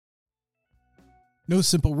No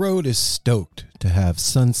Simple Road is stoked to have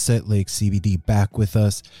Sunset Lake CBD back with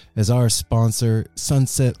us as our sponsor.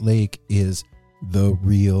 Sunset Lake is the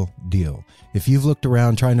real deal. If you've looked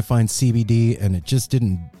around trying to find CBD and it just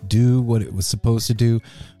didn't do what it was supposed to do,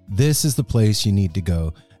 this is the place you need to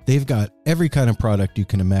go. They've got every kind of product you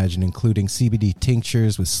can imagine, including CBD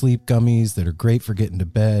tinctures with sleep gummies that are great for getting to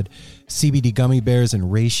bed, CBD gummy bears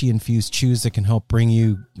and reishi-infused chews that can help bring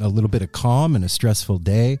you a little bit of calm in a stressful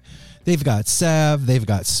day. They've got salve. They've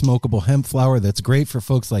got smokable hemp flower that's great for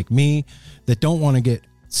folks like me that don't want to get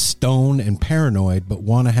stoned and paranoid but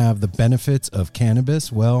want to have the benefits of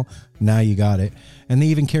cannabis. Well, now you got it. And they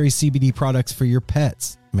even carry CBD products for your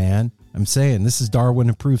pets, man. I'm saying this is Darwin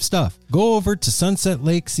approved stuff. Go over to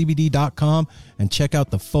sunsetlakecbd.com and check out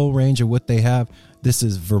the full range of what they have. This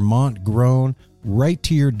is Vermont grown, right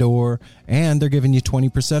to your door, and they're giving you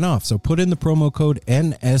 20% off. So put in the promo code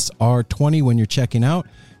NSR20 when you're checking out.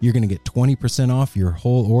 You're going to get 20% off your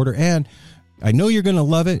whole order. And I know you're going to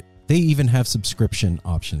love it. They even have subscription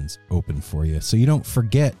options open for you, so you don't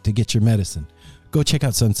forget to get your medicine. Go check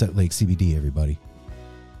out Sunset Lake CBD, everybody.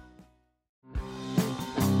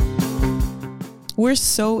 We're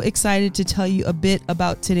so excited to tell you a bit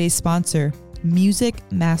about today's sponsor, Music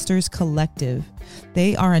Masters Collective.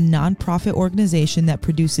 They are a nonprofit organization that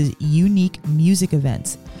produces unique music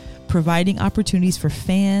events, providing opportunities for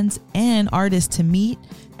fans and artists to meet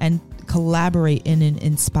and collaborate in an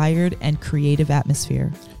inspired and creative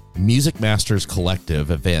atmosphere. Music Masters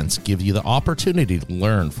Collective events give you the opportunity to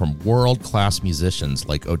learn from world-class musicians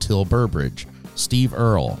like Otil Burbridge, Steve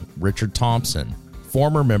Earle, Richard Thompson,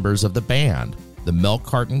 former members of the band, the Milk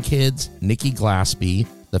Carton Kids, Nikki Glaspie,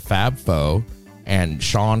 the Fab Four, and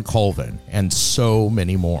Sean Colvin, and so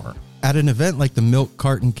many more. At an event like the Milk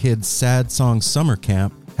Carton Kids Sad Song Summer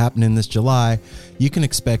Camp happening this July, you can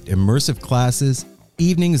expect immersive classes,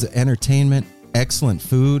 evenings of entertainment, excellent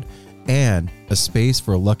food, and a space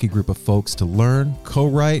for a lucky group of folks to learn,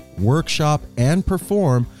 co-write, workshop, and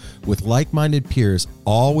perform with like-minded peers,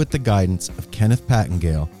 all with the guidance of Kenneth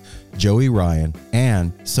Pattengale, Joey Ryan,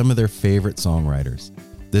 and some of their favorite songwriters.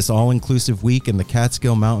 This all-inclusive week in the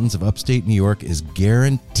Catskill Mountains of upstate New York is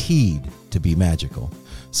guaranteed to be magical.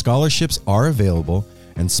 Scholarships are available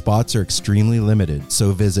and spots are extremely limited,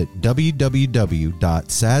 so visit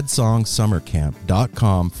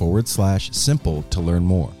www.sadsongSummerCamp.com/simple to learn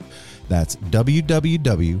more. That's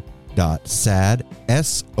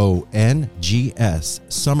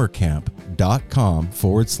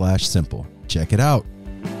www.sadsongSummerCamp.com/simple. Check it out.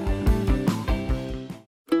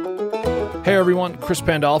 Hey everyone, Chris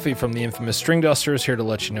Pandolfi from the infamous String Dusters here to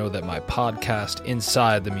let you know that my podcast,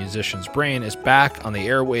 Inside the Musician's Brain, is back on the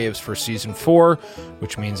airwaves for Season 4,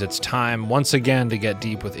 which means it's time once again to get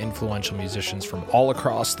deep with influential musicians from all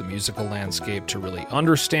across the musical landscape to really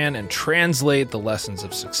understand and translate the lessons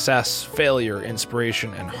of success, failure,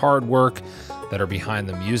 inspiration, and hard work that are behind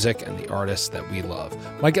the music and the artists that we love.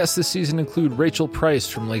 My guests this season include Rachel Price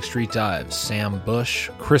from Lake Street Dives, Sam Bush,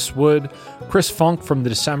 Chris Wood, Chris Funk from The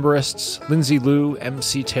Decemberists, Lindsay Liu,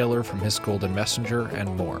 MC Taylor from His Golden Messenger,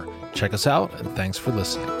 and more. Check us out, and thanks for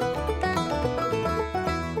listening.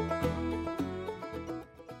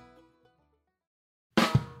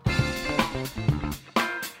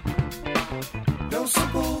 No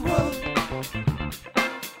simple road.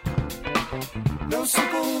 No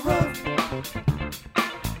simple road.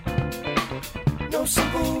 No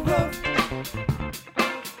simple road.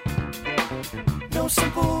 No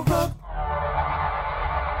simple road.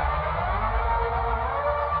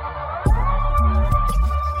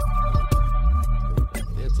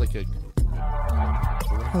 It's like a...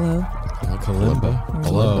 Hello? Kalimba.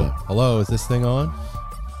 Hello. Hello, is this thing on?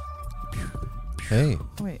 Hey.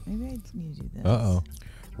 Wait, maybe I need to do this. Uh-oh.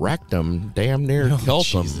 Rectum damn near Oh, killed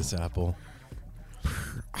them. Jesus, Apple.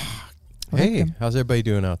 Hey, how's everybody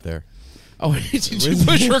doing out there? Oh, did you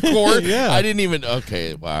push record? Yeah. I didn't even...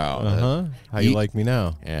 Okay, wow. Uh-huh. How you like me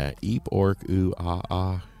now? Yeah, eep, ork, ooh, ah,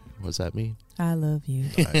 ah. What does that mean? I love you.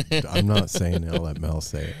 I'm not saying it. I'll let Mel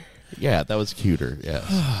say it. Yeah, that was cuter, yes.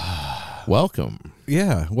 Welcome.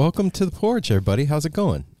 Yeah, welcome to the porch, everybody. How's it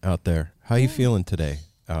going out there? How you feeling today?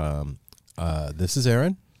 This is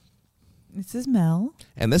Aaron. This is Mel.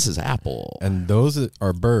 And this is Apple. And those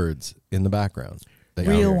are birds in the background. that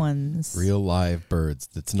you Real hear. ones. Real live birds.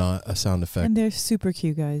 That's not a sound effect. And they're super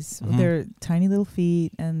cute, guys. Mhm. They're tiny little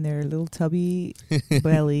feet and they're little tubby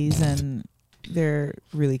bellies, and they're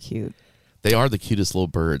really cute. They are the cutest little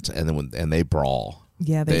birds, and then they brawl.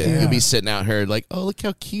 Yeah, they do. You'll be sitting out here like, oh, look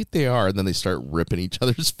how cute they are, and then they start ripping each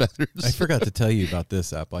other's feathers. I forgot to tell you about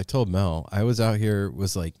this, Apple. I told Mel I was out here. It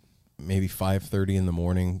was like maybe 5:30 in the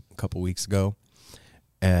morning a couple weeks ago,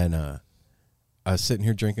 and I was sitting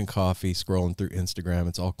here drinking coffee, scrolling through Instagram.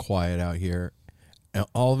 It's all quiet out here. And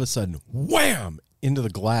all of a sudden, wham, into the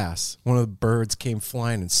glass. One of the birds came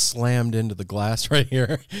flying and slammed into the glass right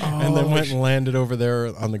here. And then went and landed over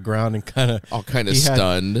there on the ground and kind of... All kind of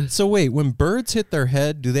stunned. So wait, when birds hit their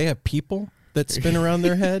head, do they have people that spin around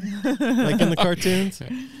their head? Like in the cartoons?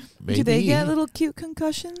 Maybe. Do they get little cute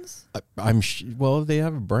concussions? Well, they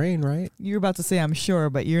have a brain, right? You're about to say I'm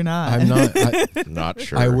sure, but you're not. I'm not. Not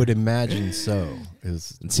sure. I would imagine so.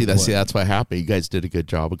 See, that's what happened. You guys did a good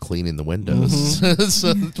job of cleaning the windows.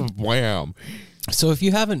 So, wham. So if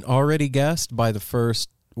you haven't already guessed by the first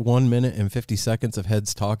 1 minute and 50 seconds of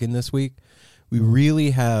Heads Talking this week, we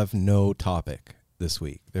really have no topic this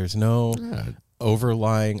week. There's no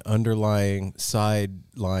underlying,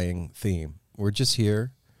 side-lying theme. We're just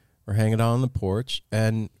here. We're hanging out on the porch,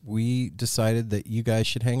 and we decided that you guys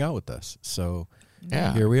should hang out with us. So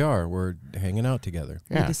here we are. We're hanging out together.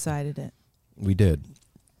 We decided it. We did.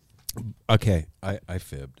 Okay, I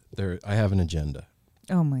fibbed. I have an agenda.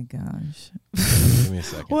 Oh my gosh. Give me a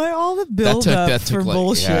second. Why all the build up for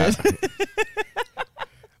bullshit?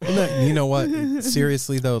 Well, no, you know what?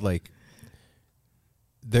 Seriously though, like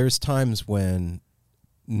there's times when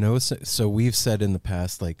so we've said in the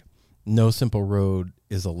past, like, No Simple Road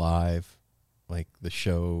is alive. Like the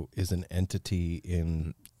show is an entity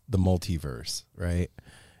in the multiverse, right?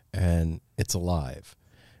 And it's alive.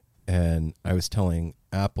 And I was telling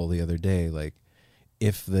Apple the other day, like,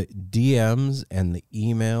 if the DMs and the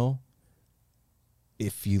email,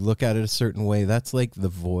 if you look at it a certain way, that's like the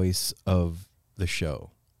voice of the show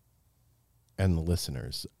and the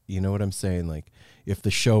listeners. You know what I'm saying? Like, if the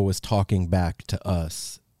show was talking back to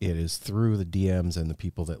us, it is through the DMs and the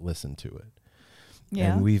people that listen to it.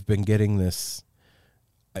 Yeah. And we've been getting this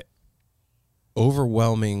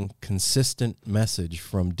overwhelming, consistent message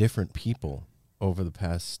from different people over the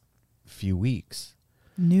past few weeks.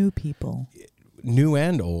 New people. New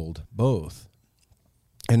and old, both.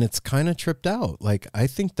 And it's kind of tripped out. Like, I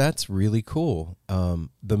think that's really cool.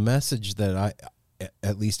 The message that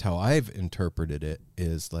at least how I've interpreted it,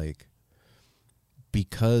 is like,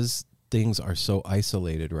 because things are so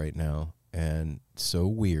isolated right now and so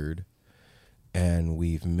weird, and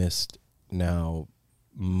we've missed now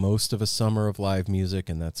most of a summer of live music,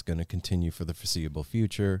 and that's going to continue for the foreseeable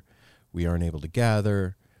future. We aren't able to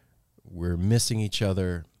gather. We're missing each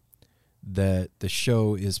other. That the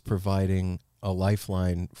show is providing a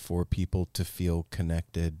lifeline for people to feel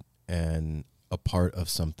connected and a part of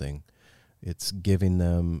something. It's giving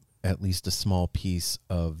them at least a small piece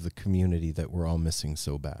of the community that we're all missing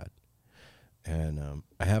so bad. And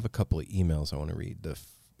I have a couple of emails I want to read. Not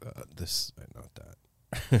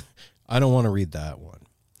that. I don't want to read that one.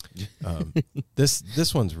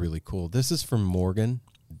 This one's really cool. This is from Morgan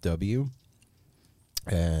W.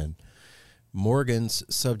 And Morgan's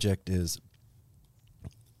subject is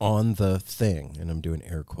 "on the thing," and I'm doing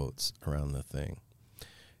air quotes around the thing.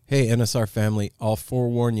 Hey, NSR family, I'll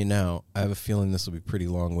forewarn you now. I have a feeling this will be pretty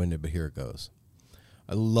long-winded, but here it goes.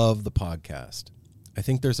 I love the podcast. I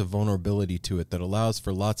think there's a vulnerability to it that allows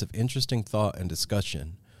for lots of interesting thought and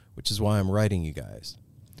discussion, which is why I'm writing you guys.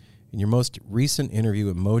 In your most recent interview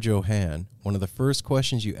with Mojo Han, one of the first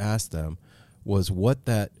questions you asked them was what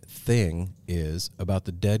that thing is about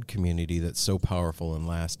the dead community that's so powerful and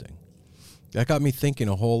lasting. That got me thinking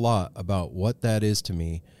a whole lot about what that is to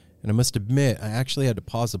me, and I must admit, I actually had to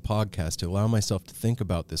pause the podcast to allow myself to think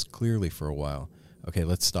about this clearly for a while. Okay,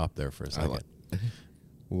 let's stop there for a second.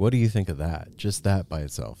 What do you think of that? Just that by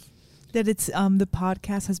itself. That it's the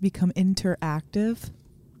podcast has become interactive.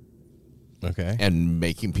 Okay. And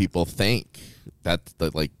making people think. That's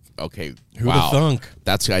the, like, okay, Who'da wow. thunk?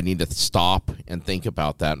 That's, I need to stop and think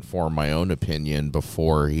about that and form my own opinion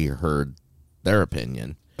before he heard their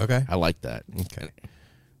opinion. Okay. I like that. Okay.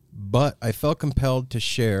 But I felt compelled to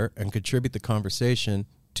share and contribute to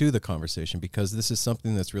the conversation because this is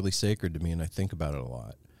something that's really sacred to me, and I think about it a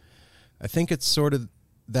lot. I think it's sort of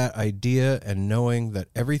that idea and knowing that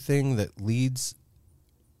everything that leads...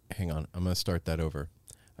 Hang on, I'm going to start that over.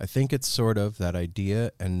 I think it's sort of that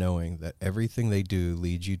idea and knowing that everything they do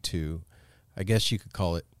leads you to, I guess you could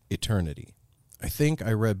call it, eternity. I think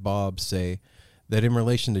I read Bob say that in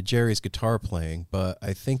relation to Jerry's guitar playing, but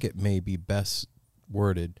I think it may be best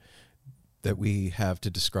worded that we have to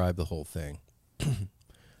describe the whole thing.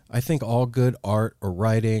 I think all good art or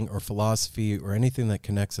writing or philosophy or anything that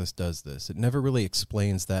connects us does this. It never really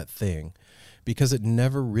explains that thing because it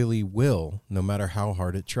never really will, no matter how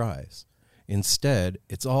hard it tries. Instead,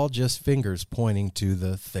 it's all just fingers pointing to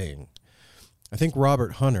the thing. I think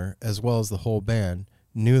Robert Hunter, as well as the whole band,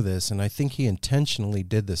 knew this, and I think he intentionally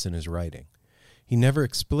did this in his writing. He never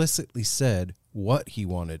explicitly said what he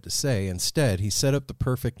wanted to say. Instead, he set up the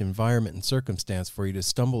perfect environment and circumstance for you to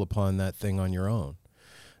stumble upon that thing on your own.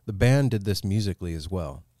 The band did this musically as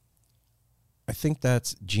well. I think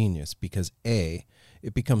that's genius because A,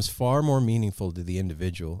 it becomes far more meaningful to the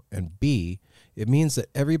individual, and B, it means that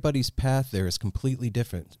everybody's path there is completely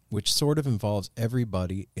different, which sort of involves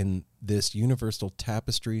everybody in this universal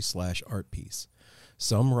tapestry/art piece.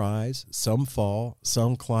 Some rise, some fall,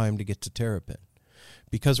 some climb to get to Terrapin.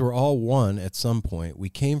 Because we're all one at some point, we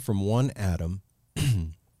came from one atom,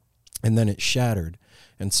 and then it shattered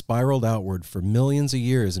and spiraled outward for millions of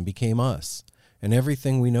years and became us and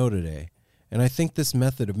everything we know today. And I think this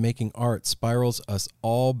method of making art spirals us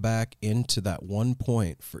all back into that one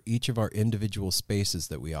point for each of our individual spaces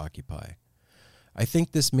that we occupy. I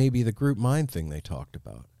think this may be the group mind thing they talked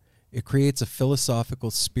about. It creates a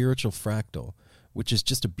philosophical, spiritual fractal, which is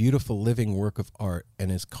just a beautiful living work of art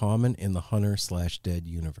and is common in the hunter/dead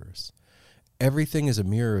universe. Everything is a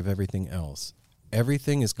mirror of everything else.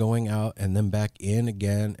 Everything is going out and then back in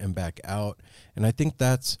again and back out. And I think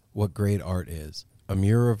that's what great art is, a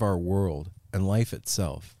mirror of our world and life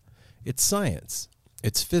itself. It's science.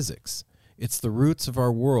 It's physics. It's the roots of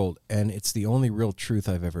our world, and it's the only real truth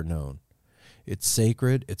I've ever known. It's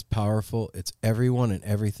sacred, it's powerful, it's everyone and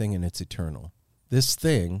everything, and it's eternal. This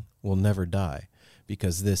thing will never die,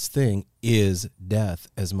 because this thing is death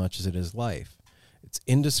as much as it is life. It's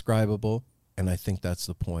indescribable, and I think that's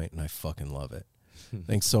the point, and I fucking love it.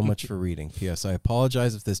 Thanks so much for reading. P.S. I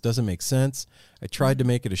apologize if this doesn't make sense. I tried to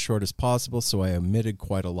make it as short as possible, so I omitted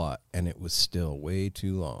quite a lot, and it was still way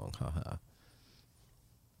too long. Haha.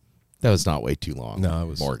 That was not way too long. No, it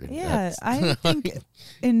was Morgan. Yeah, I think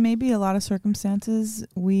in maybe a lot of circumstances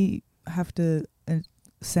we have to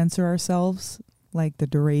censor ourselves, like the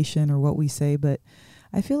duration or what we say. But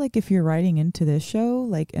I feel like if you're writing into this show,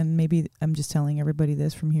 like, and maybe I'm just telling everybody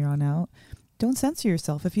this from here on out, don't censor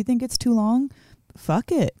yourself. If you think it's too long,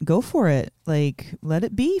 fuck it. Go for it. Like, let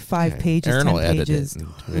it be 5 pages, Aaron 10 will edit pages. it.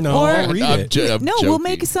 No, I'll read it. I'm No, joking. we'll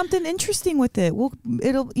make something interesting with it.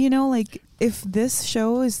 It'll, like, if this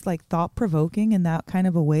show is like thought provoking in that kind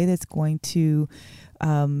of a way that's going to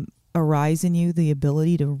arise in you the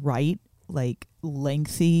ability to write like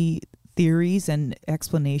lengthy theories and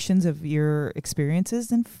explanations of your experiences,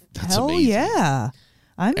 then That's hell amazing. yeah.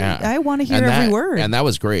 Yeah. I want to hear And every that- word. And that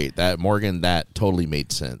was great. That Morgan, that totally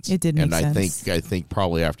made sense. It did make and sense. I think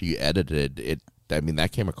probably after you edited it, I mean,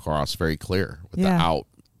 that came across very clear without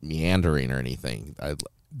meandering or anything.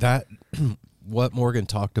 That what Morgan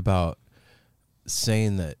talked about,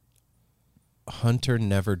 saying that Hunter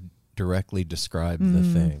never directly described the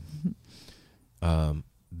thing.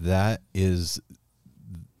 That is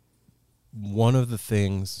one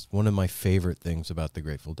of my favorite things about the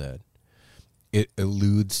Grateful Dead. It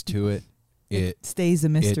alludes to it. it stays a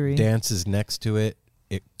mystery. It dances next to it.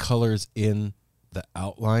 It colors in the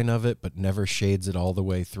outline of it, but never shades it all the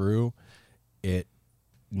way through. It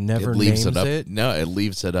never leaves names it up. it. No, it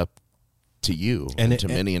leaves it up to you And and to it-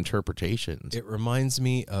 many interpretations. It reminds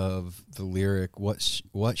me of the lyric,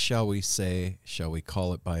 what shall we say, shall we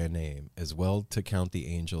call it by a name, as well to count the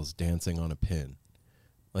angels dancing on a pin.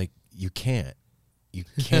 Like, you can't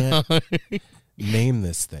name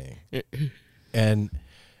this thing. And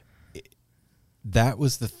that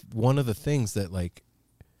was one of the things that like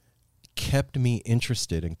kept me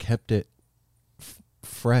interested and kept it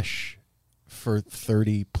fresh for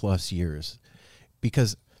 30 plus years,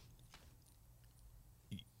 because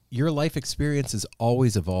your life experience is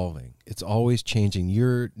always evolving. It's always changing.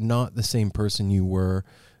 You're not the same person you were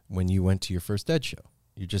when you went to your first Dead show.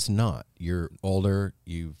 You're just not. You're older.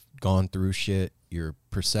 You've gone through shit. Your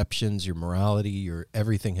perceptions, your morality,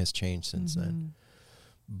 everything has changed since then.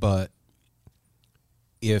 But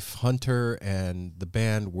if Hunter and the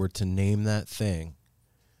band were to name that thing,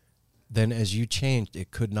 then as you changed,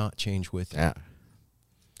 it could not change with you. Yeah.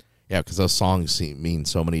 Yeah, because those songs mean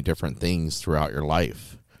so many different things throughout your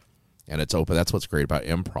life. And it's open. That's what's great about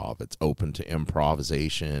improv. It's open to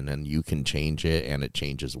improvisation, and you can change it, and it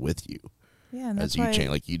changes with you. Yeah, and that's As you why change,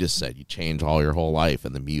 like you just said, you change all your whole life,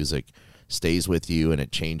 and the music stays with you, and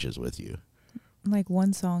it changes with you. like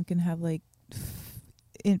one song can have like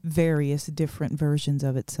various different versions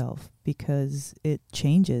of itself because it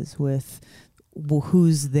changes with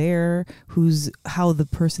who's there, how the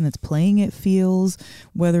person that's playing it feels,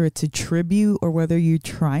 whether it's a tribute or whether you're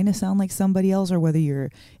trying to sound like somebody else or whether you're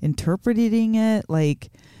interpreting it. Like,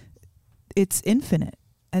 it's infinite.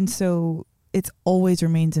 And so it always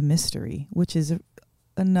remains a mystery, which is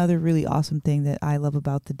another really awesome thing that I love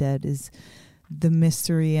about the Dead is the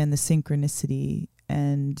mystery and the synchronicity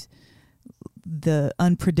and the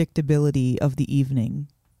unpredictability of the evening.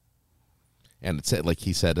 And it said, like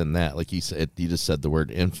he said in that, like you just said the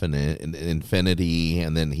word infinite and infinity,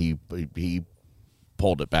 and then he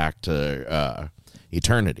pulled it back to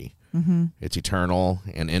eternity. Mm-hmm. It's eternal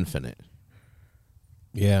and infinite.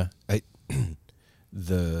 Yeah,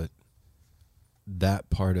 that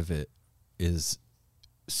part of it is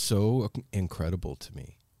so incredible to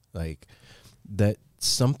me. Like that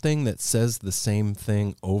something that says the same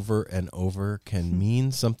thing over and over can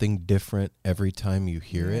mean something different every time you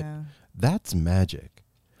hear it. That's magic.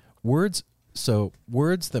 Words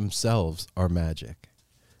themselves are magic.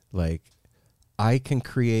 Like I can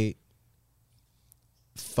create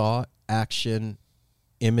thought, action,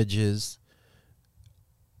 images,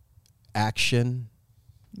 action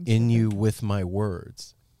in you with my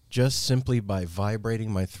words, just simply by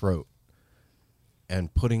vibrating my throat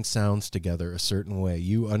and putting sounds together a certain way.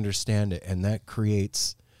 You understand it, and that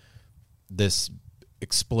creates this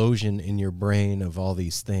explosion in your brain of all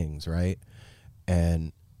these things, right?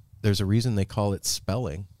 And there's a reason they call it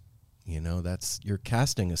spelling. You know, that's you're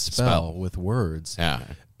casting a spell with words. Yeah.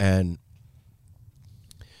 And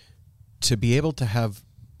to be able to have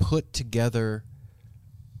put together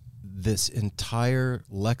this entire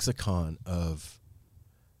lexicon of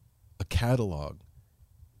a catalog,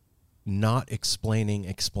 not explaining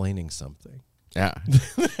something. Yeah.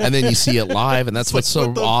 And then you see it live, and that's what's so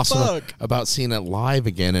what the awesome fuck? about seeing it live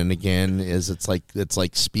again and again is it's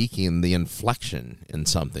like speaking the inflection in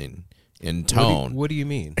something, in tone. What do you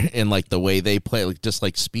mean? And like the way they play, like just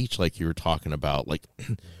like speech, like you were talking about, like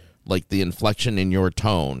the inflection in your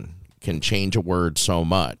tone can change a word so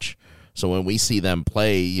much. So when we see them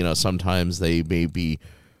play, you know, sometimes they may be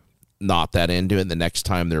not that into it. The next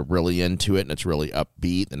time they're really into it and it's really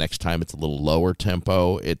upbeat. The next time it's a little lower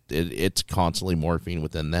tempo. It's constantly morphing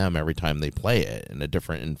within them every time they play it in a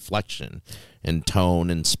different inflection and tone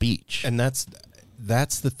and speech. And that's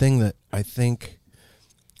the thing that I think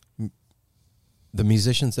the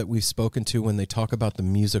musicians that we've spoken to, when they talk about the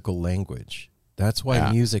musical language, that's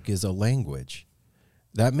why music is a language.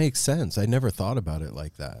 That makes sense. I never thought about it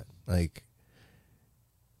like that. Like,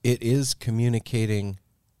 it is communicating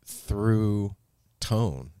through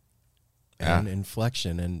tone and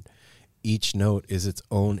inflection, and each note is its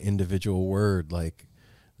own individual word. Like,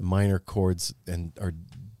 minor chords and are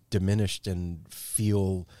diminished and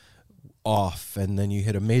feel off, and then you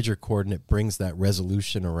hit a major chord and it brings that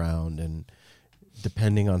resolution around, and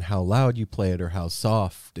depending on how loud you play it or how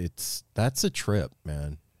soft, that's a trip,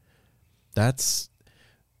 man.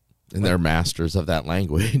 And they're masters of that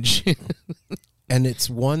language. And it's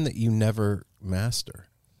one that you never master.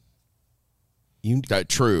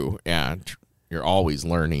 True, yeah. You're always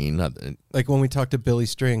learning. Like when we talked to Billy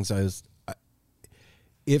Strings,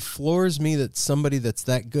 it floors me that somebody that's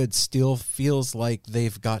that good still feels like they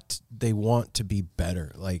want to be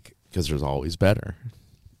better. Like, because there's always better.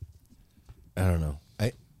 I don't know.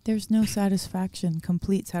 There's no satisfaction,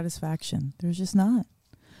 complete satisfaction. There's just not.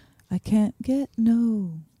 I can't get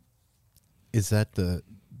no. Is that they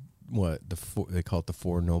call it the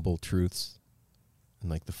Four Noble Truths? And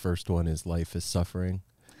like the first one is life is suffering.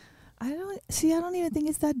 I don't even think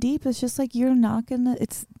it's that deep. It's just like you're not gonna.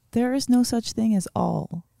 There is no such thing as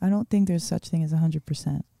all. I don't think there's such thing as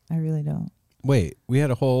 100%. I really don't. Wait, we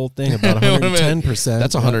had a whole thing about 110%.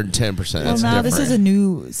 That's 110%. Well, That's now different. this is a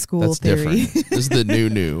new school That's theory. different. This is the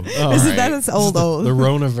new. Oh, This is right. that is old. the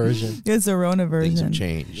Rona version. It's a Rona Things have version.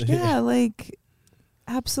 changed. Yeah, like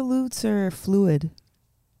absolutes are fluid.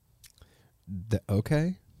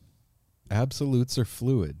 Okay. Absolutes are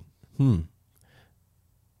fluid.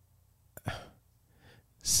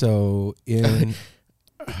 So in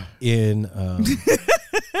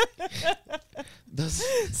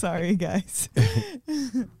Sorry, guys.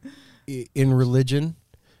 in religion,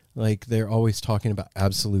 like they're always talking about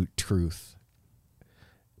absolute truth.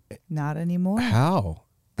 Not anymore. How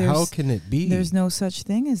can it be? There's no such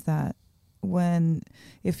thing as that.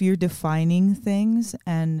 If you're defining things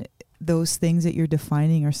and those things that you're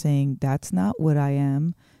defining are saying that's not what I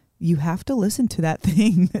am, you have to listen to that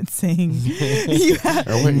thing that's saying you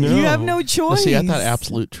have no choice. Well, see, I thought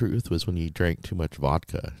absolute truth was when you drank too much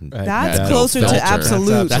vodka. That's had closer no to filter.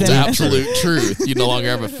 absolute. That's than- absolute truth. You no longer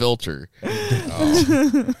have a filter.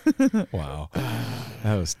 Oh. Wow.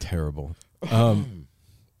 That was terrible.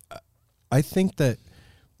 I think that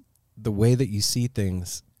the way that you see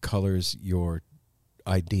things colors your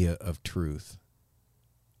idea of truth.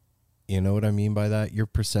 You know what I mean by that? Your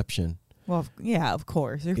perception. Well, yeah, of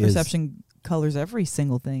course. Your Is- perception colors every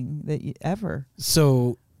single thing that you ever.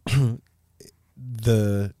 So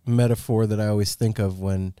the metaphor that I always think of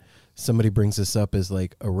when somebody brings this up is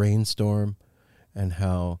like a rainstorm, and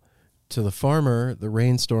how to the farmer, the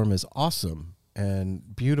rainstorm is awesome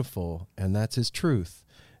and beautiful, and that's his truth.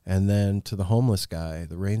 And then to the homeless guy,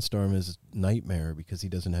 the rainstorm is a nightmare because he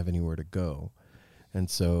doesn't have anywhere to go. And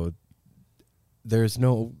so there's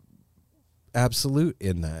no absolute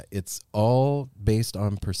in that. It's all based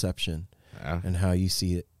on perception and how you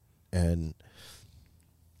see it. And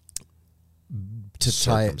to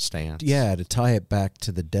tie circumstance. to tie it back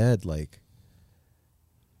to the dead, like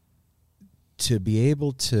to be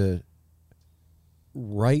able to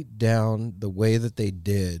write down the way that they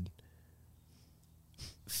did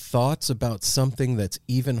thoughts about something that's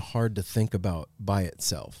even hard to think about by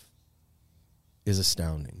itself is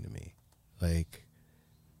astounding to me. Like,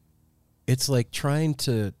 it's like trying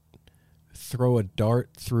to throw a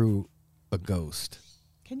dart through a ghost.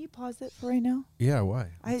 Can you pause it for right now? Yeah,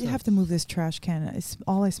 why? I have to move this trash can.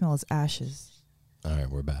 All I smell is ashes. All right,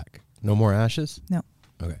 we're back. No more ashes? No.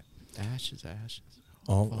 Okay. Ashes.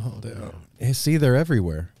 Hey, see, they're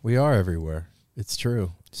everywhere. We are everywhere. It's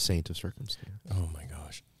true. Saint of circumstance. Oh, my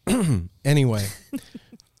gosh. Anyway,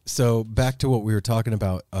 so back to what we were talking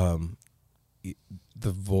about, the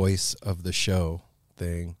voice of the show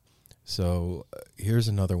thing. So here's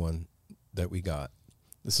another one that we got.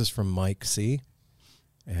 This is from Mike C.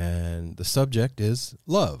 And the subject is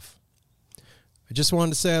love. I just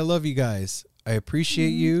wanted to say I love you guys. I appreciate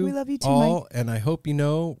you. We love you too, all, Mike. and I hope you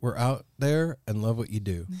know we're out there and love what you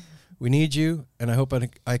do. We need you, and I hope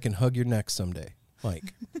I can hug your neck someday.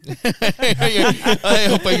 Mike. I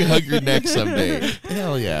hope I can hug your neck someday.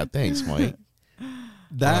 Hell yeah. Thanks, Mike.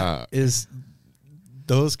 That is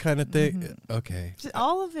those kind of things. Mm-hmm. Okay.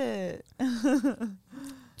 All of it.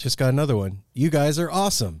 Just got another one. You guys are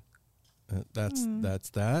awesome. That's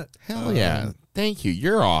that. Hell yeah. Thank you.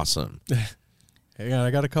 You're awesome. Hang on,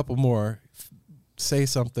 I got a couple more. Say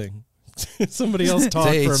something. Somebody else talk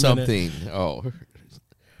Say for a something. minute.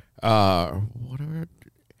 Whatever.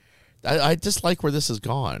 I just like where this has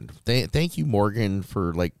gone. Thank you, Morgan,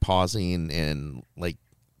 for like pausing and like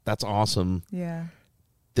that's awesome. Yeah.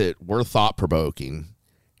 That we're thought provoking,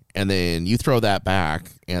 and then you throw that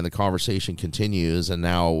back, and the conversation continues, and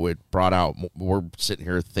now it brought out. We're sitting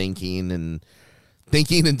here thinking and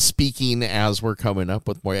speaking as we're coming up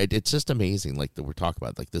with more. It's just amazing, like that we're talking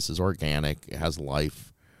about. Like this is organic. It has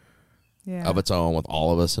life of its own with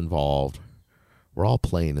all of us involved. We're all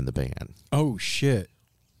playing in the band. Oh shit.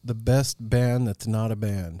 The best band that's not a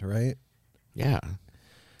band, right? Yeah.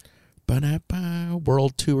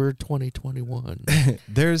 World Tour 2021.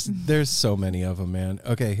 There's so many of them, man.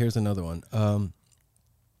 Okay, here's another one.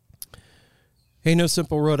 Hey, No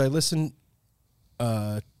Simple Road. I listened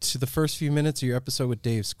to the first few minutes of your episode with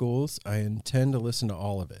Dave Schools. I intend to listen to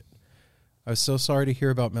all of it. I was so sorry to hear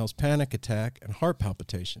about Mel's panic attack and heart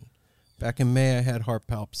palpitation. Back in May, I had heart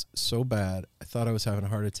palps so bad, I thought I was having a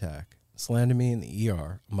heart attack. This landed me in the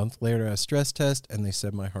ER. A month later, I had a stress test, and they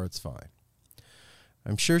said my heart's fine.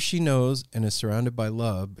 I'm sure she knows and is surrounded by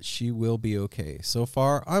love, but she will be okay. So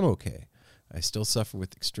far, I'm okay. I still suffer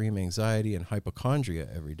with extreme anxiety and hypochondria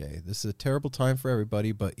every day. This is a terrible time for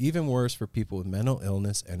everybody, but even worse for people with mental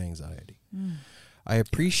illness and anxiety. I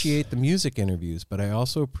appreciate the music interviews, but I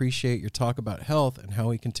also appreciate your talk about health and how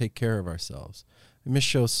we can take care of ourselves. I miss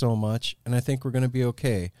shows so much, and I think we're going to be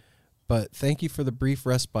okay. But thank you for the brief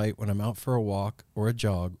respite when I'm out for a walk or a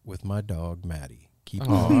jog with my dog, Maddie. Keep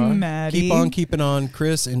on. Maddie. Keep on keeping on,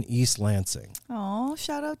 Chris in East Lansing. Oh,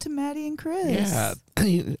 shout out to Maddie and Chris.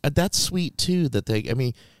 Yeah, that's sweet too. That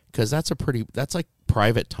because that's like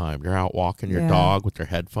private time. You're out walking your dog with your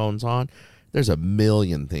headphones on. There's a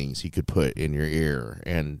million things you could put in your ear,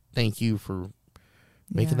 and thank you for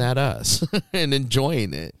making that us and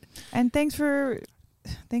enjoying it. And thanks for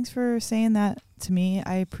saying that to me.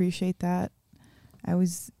 I appreciate that. I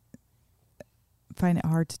always find it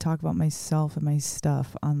hard to talk about myself and my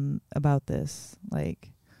stuff about this.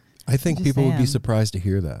 Like, I think people would be surprised to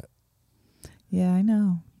hear that. Yeah, I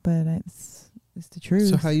know, but it's the truth.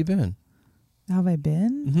 So how you been? How have I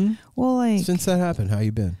been? Mm-hmm. Well, like since that happened, how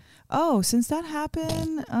you been? Oh, since that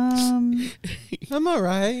happened, I'm all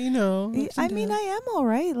right. You know, I mean, I am all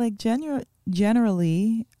right. Like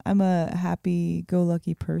generally, I'm a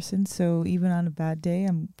happy-go-lucky person. So even on a bad day,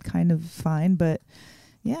 I'm kind of fine. But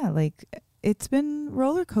yeah, like it's been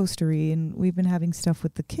roller coastery, and we've been having stuff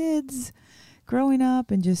with the kids growing up,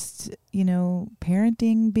 and just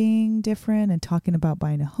parenting being different, and talking about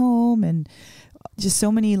buying a home, and just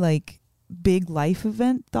so many like big life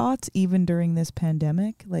event thoughts even during this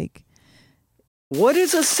pandemic. Like What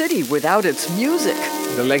is a city without its music?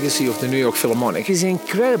 The legacy of the New York Philharmonic is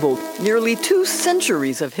incredible. Nearly 2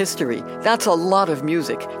 centuries of history. That's a lot of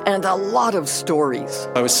music and a lot of stories.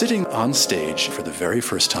 I was sitting on stage for the very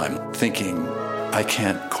first time thinking, I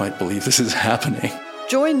can't quite believe this is happening.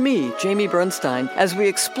 Join me, Jamie Bernstein, as we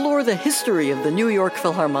explore the history of the New York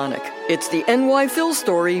Philharmonic. It's the NY Phil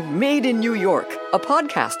Story Made in New York, a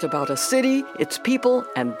podcast about a city, its people,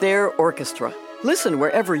 and their orchestra. Listen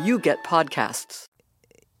wherever you get podcasts.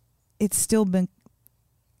 It's still been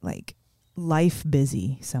like life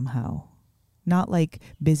busy somehow. Not like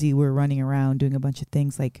busy we're running around doing a bunch of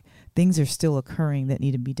things. Like things are still occurring that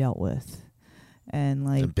need to be dealt with. And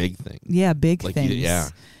like It's a big thing. Yeah, big Like, things. yeah.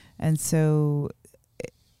 And so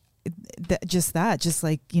just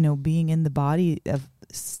like, you know, being in the body of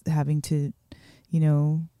having to, you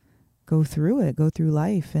know, go through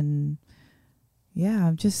life. And yeah,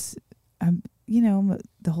 I'm you know,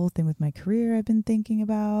 the whole thing with my career I've been thinking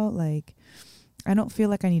about, like, I don't feel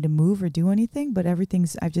like I need to move or do anything, but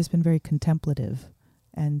I've just been very contemplative.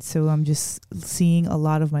 And so I'm just seeing a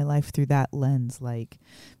lot of my life through that lens, like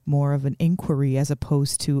more of an inquiry as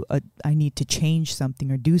opposed to I need to change something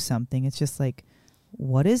or do something. It's just like,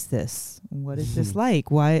 what is this? What is this like?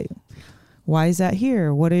 Why is that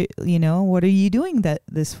here? What are you doing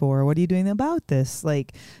this for? What are you doing about this?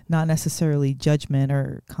 Like, not necessarily judgment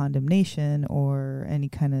or condemnation or any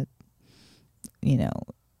kind of, you know,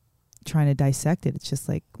 trying to dissect it. It's just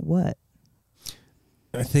like, what?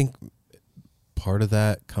 I think part of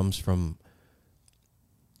that comes from,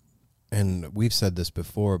 and we've said this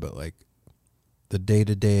before, but like the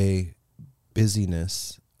day-to-day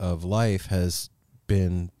busyness of life has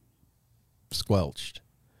been squelched.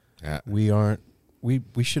 Yeah. We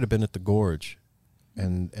should have been at the Gorge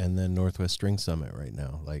and then Northwest String Summit right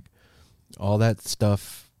now. Like all that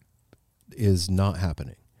stuff is not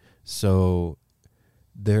happening. So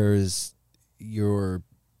there's your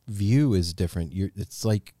view is different. It's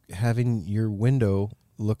like having your window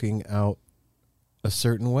looking out a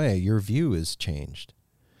certain way. Your view is changed.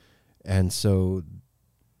 And so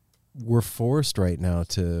we're forced right now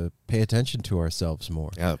to pay attention to ourselves more.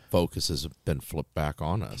 Yeah, focus has been flipped back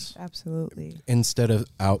on us. Absolutely. Instead of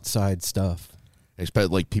outside stuff. Especially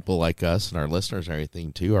like people like us and our listeners and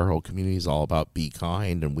everything too. Our whole community is all about be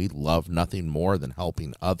kind, and we love nothing more than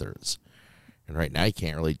helping others. And right now you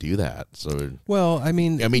can't really do that. So Well, I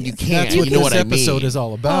mean, you can't. That's what You know this what I mean. episode is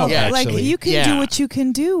all about. Yeah, like actually. you can Yeah. do what you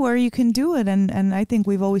can do where you can do it. And I think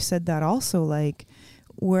we've always said that also, like,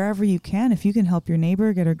 wherever you can, if you can help your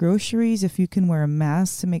neighbor get her groceries, if you can wear a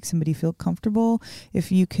mask to make somebody feel comfortable,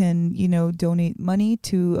 if you can, you know, donate money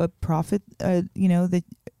to a profit, you know, that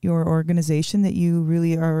your organization that you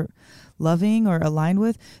really are loving or aligned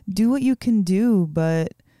with, do what you can do.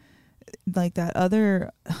 But like that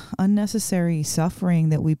other unnecessary suffering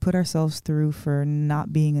that we put ourselves through for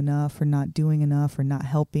not being enough or not doing enough or not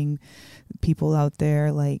helping people out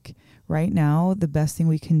there, like, right now, the best thing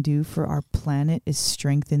we can do for our planet is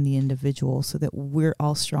strengthen the individual so that we're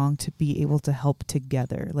all strong to be able to help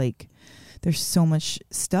together. Like, there's so much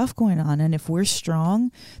stuff going on. And if we're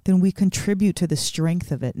strong, then we contribute to the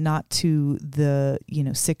strength of it, not to the, you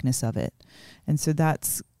know, sickness of it. And so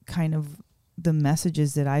that's kind of the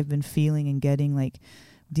messages that I've been feeling and getting, like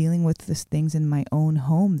dealing with these things in my own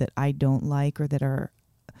home that I don't like or that are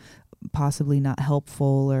possibly not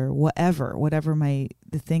helpful or whatever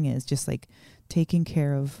the thing is, just like taking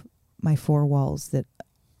care of my 4 walls that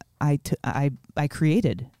I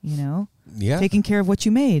created, you know, taking care of what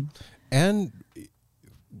you made. And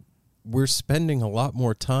we're spending a lot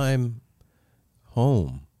more time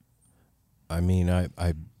home. I mean,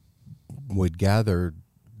 I would gather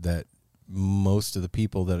that most of the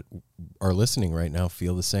people that are listening right now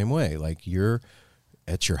feel the same way. Like, you're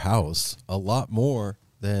at your house a lot more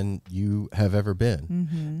than you have ever been.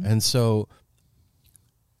 Mm-hmm. And so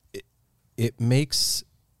it makes,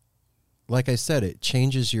 like I said, it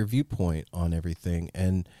changes your viewpoint on everything,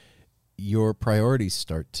 and your priorities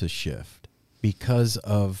start to shift because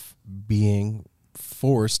of being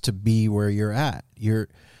forced to be where you're at. Your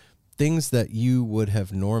things that you would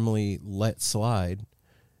have normally let slide,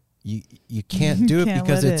 you can't do it Can't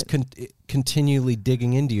because let it's continually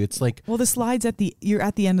digging into you. It's like, Well, the slide's you're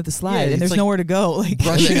at the end of the slide, it's and there's like nowhere to go. Like,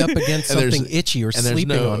 brushing up against And there's- something itchy or and there's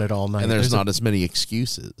sleeping no- on it all night. And there's There's not as many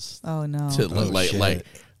excuses. oh no. To shit.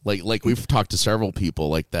 like we've talked to several people,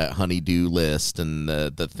 like that honey-do list and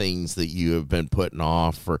the things that you have been putting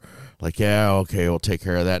off for, like, yeah, okay, we'll take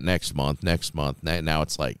care of that next month. Now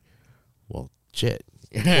it's like, well, shit,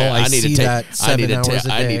 Well, I see that 7 hours a day.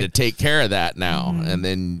 I need to take care of that now. And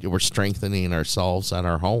then we're strengthening ourselves and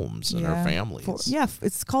our homes and our families.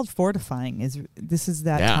 It's called fortifying. This is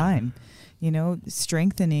that Yeah. time,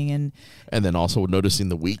 strengthening and then also noticing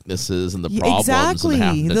the weaknesses and the problems. Exactly. And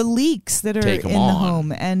having to the leaks that are take in 'em the on.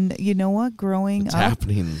 home. And you know what? Growing It's up,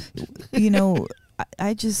 happening.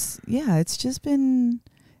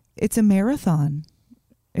 It's a marathon.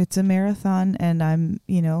 It's a marathon, and I'm,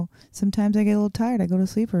 sometimes I get a little tired. I go to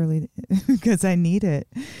sleep early because I need it.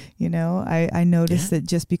 I notice that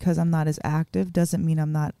just because I'm not as active doesn't mean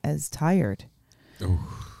I'm not as tired.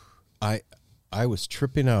 I was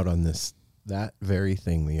tripping out on that very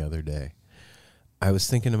thing the other day. I was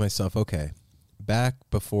thinking to myself, okay, back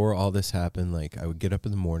before all this happened, like I would get up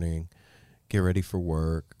in the morning, get ready for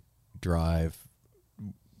work, drive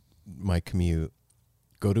my commute,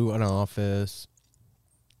 go to an office,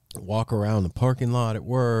 walk around the parking lot at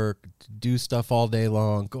work, do stuff all day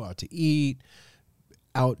long, go out to eat,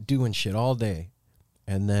 out doing shit all day.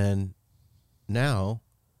 And then now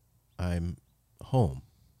I'm home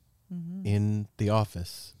in the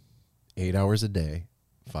office 8 hours a day,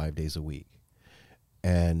 5 days a week.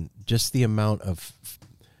 And just the amount of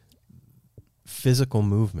physical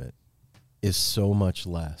movement is so much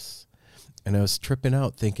less. And I was tripping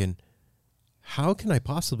out thinking, how can I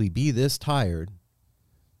possibly be this tired?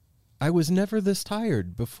 I was never this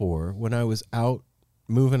tired before when I was out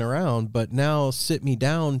moving around, but now sit me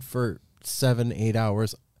down for 7-8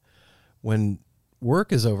 hours. When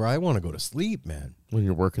work is over, I want to go to sleep, man. When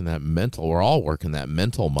you're working that mental, we're all working that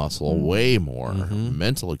mental muscle way more.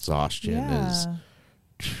 Mental exhaustion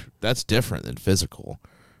that's different than physical.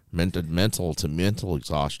 Mental to mental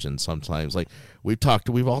exhaustion sometimes. Like we've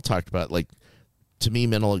all talked about, like, to me,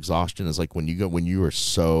 mental exhaustion is like when you are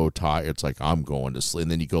so tired, it's like I'm going to sleep,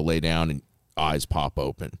 and then you go lay down and eyes pop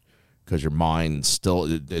open because your mind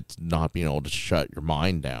it's not being able to shut your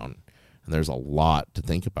mind down. And there's a lot to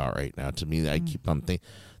think about right now. To me, I keep on thinking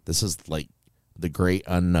this is like the great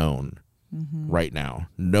unknown right now.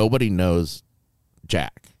 Nobody knows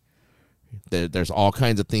jack. There's all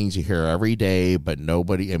kinds of things you hear every day, but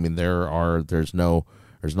nobody. I mean, there's not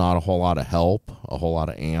a whole lot of help, a whole lot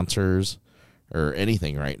of answers, or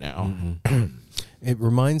anything right now. It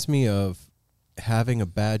reminds me of having a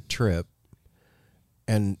bad trip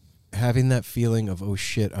and having that feeling of, oh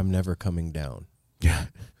shit, I'm never coming down. Yeah.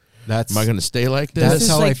 Am I going to stay like this? That's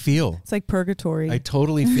how I feel. It's like purgatory. I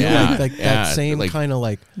totally feel like that same kind of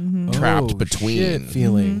like trapped between shit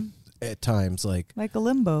feeling at times, like a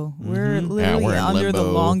limbo. We're literally we're in under the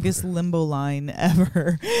limbo. longest limbo line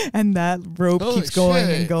ever, and that rope keeps going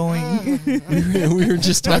and going. we were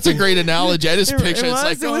just That's a great analogy. I just picture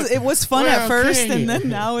it was fun at first, and then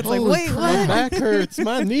now it's like, wait, my what? back hurts,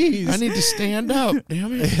 my knees. I need to stand up.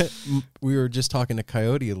 Damn it. We were just talking to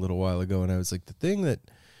Coyote a little while ago, and I was like, the thing that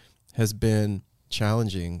has been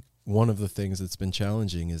challenging, one of the things that's been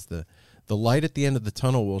challenging is the light at the end of the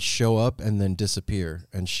tunnel will show up and then disappear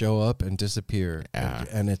and show up and disappear. Yeah.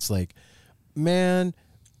 And it's like, man,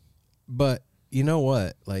 but you know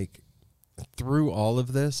what? Like, through all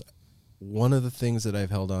of this, one of the things that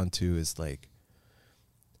I've held on to is like,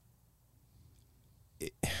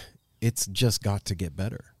 it's just got to get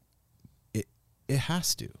better. It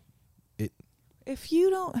has to. If you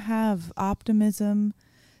don't have optimism,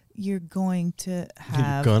 you're going to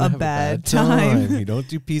have You're gonna a have bad time. You don't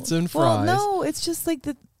do pizza and fries. Well, no, it's just like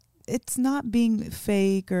it's not being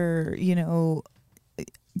fake or,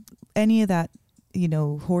 any of that,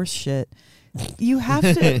 horse shit. You have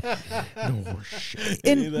to No shit.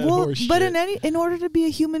 in order to be a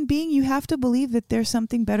human being, you have to believe that there's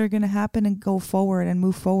something better going to happen and go forward and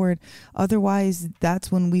move forward. Otherwise,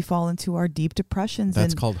 that's when we fall into our deep depressions.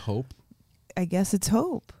 That's called hope. I guess it's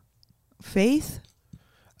hope. Faith.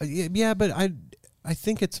 Yeah, but I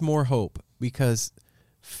think it's more hope because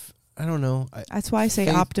I don't know. That's why I say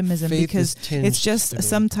optimism, because it's just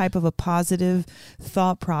some type of a positive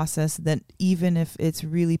thought process that even if it's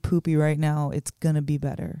really poopy right now, it's going to be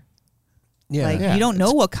better. Yeah. You don't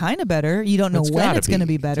know what kind of better. You don't know when it's going to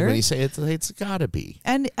be better. When you say it's got to be.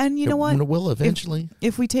 And you know what? It will eventually.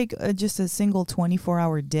 If we take just a single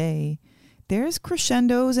 24-hour day, there's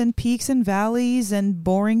crescendos and peaks and valleys and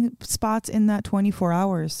boring spots in that 24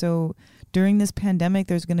 hours. So during this pandemic,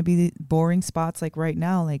 there's going to be boring spots like right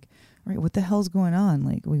now, like, all right, what the hell's going on?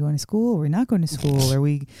 Like, are we going to school? Are we not going to school? Are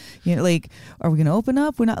we, are we going to open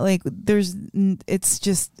up? We're not, like, it's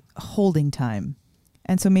just holding time.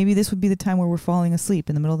 And so maybe this would be the time where we're falling asleep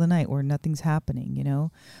in the middle of the night where nothing's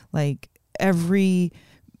happening, Like every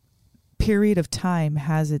period of time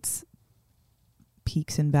has its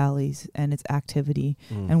peaks and valleys and its activity.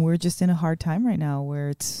 And we're just in a hard time right now where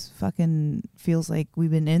it's fucking feels like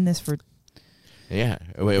we've been in this for. Yeah.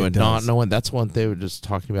 Wait, not knowing. That's one thing we were just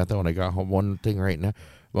talking about that when I got home. One thing right now.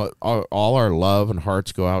 Well, all our love and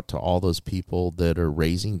hearts go out to all those people that are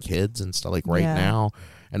raising kids and stuff like right now.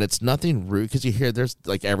 And it's nothing rude because you hear there's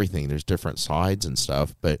like everything. There's different sides and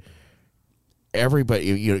stuff, but everybody,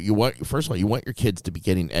 you want, first of all, you want your kids to be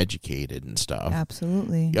getting educated and stuff.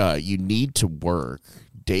 Absolutely. You need to work.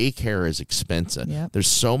 Daycare is expensive. Yep. There's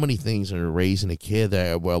so many things that are raising a kid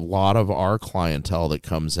that a lot of our clientele that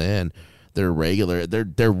comes in, they're regular.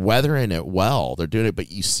 They're weathering it well. They're doing it, but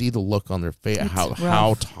you see the look on their face,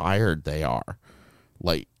 how tired they are.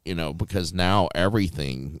 Like, because now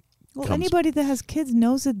everything. Well, anybody that has kids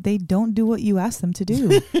knows that they don't do what you ask them to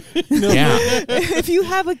do. Yeah. If you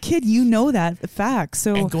have a kid, you know that fact.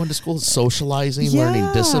 So and going to school, socializing,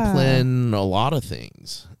 learning discipline, a lot of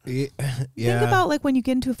things. Yeah. Think about like when you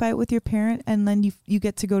get into a fight with your parent and then you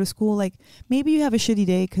get to go to school. Like maybe you have a shitty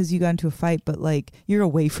day because you got into a fight, but like you're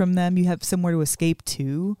away from them. You have somewhere to escape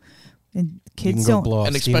to. And kids don't,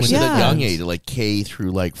 and especially at a young age, like K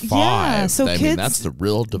through like 5. Yeah, so I mean, that's the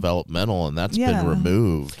real developmental, and that's been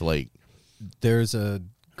removed. Like, there's a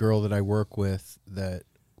girl that I work with that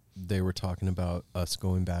they were talking about us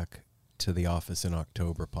going back to the office in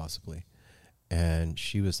October, possibly, and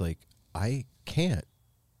she was like, "I can't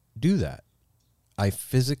do that. I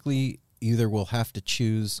physically either will have to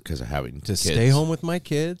choose because of having to stay home with my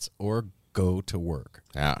kids or go to work.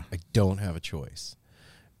 Yeah, I don't have a choice."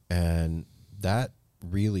 And that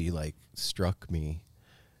really like struck me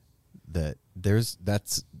that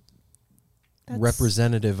that's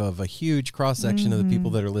representative of a huge cross section of the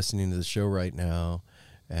people that are listening to the show right now,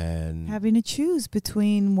 and having to choose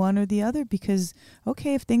between one or the other because,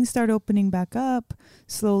 okay, if things start opening back up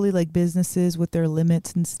slowly, like businesses with their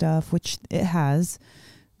limits and stuff, which it has,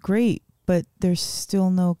 great. But there's still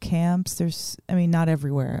no camps. Not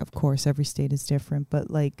everywhere, of course, every state is different,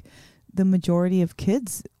 but like the majority of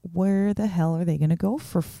kids, where the hell are they going to go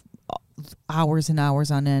for hours and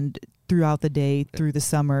hours on end throughout the day, through the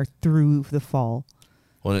summer, through the fall?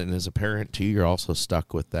 Well, and as a parent, too, you're also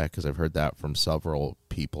stuck with that because I've heard that from several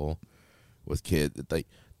people with kids. That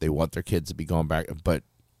they want their kids to be going back, but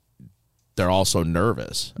they're also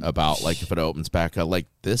nervous about, like, if it opens back up, like,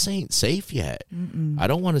 this ain't safe yet. I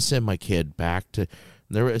don't want to send my kid back to...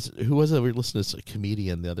 Who was it? We listened to a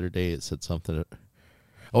comedian the other day. It said something...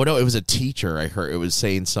 Oh, no, it was a teacher. I heard it was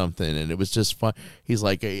saying something, and it was just fun. He's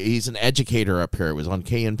like, he's an educator up here. It was on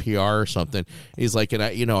KNPR or something. He's like, and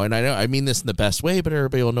I know, I mean this in the best way, but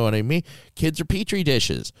everybody will know what I mean. Kids are petri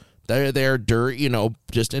dishes. They're dirt,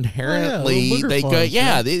 just inherently. They go,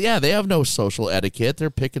 they have no social etiquette. They're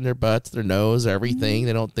picking their butts, their nose, everything.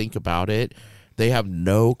 They don't think about it. They have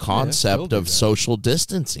no concept of social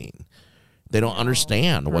distancing. They don't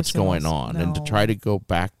understand what's going on, and to try to go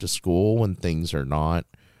back to school when things are not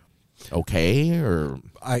okay, or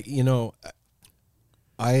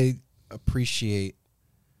I appreciate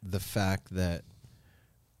the fact that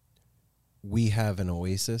we have an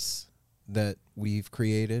oasis that we've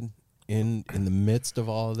created in the midst of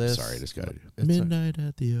all of this. Sorry, I just got Midnight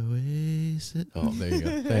at the Oasis. Oh, there you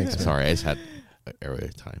go. Thanks. Man. Sorry, I just had every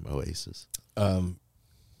time Oasis.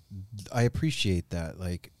 I appreciate that,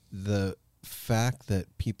 like the fact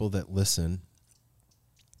that people that listen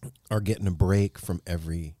are getting a break from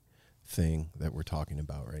everything that we're talking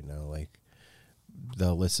about right now. Like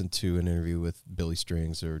they'll listen to an interview with Billy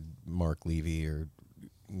Strings or Mark Levy or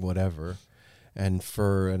whatever, and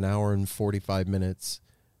for an hour and 45 minutes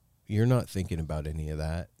you're not thinking about any of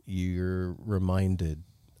that. You're reminded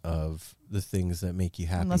of the things that make you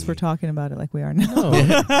happy. Unless we're talking about it like we are now.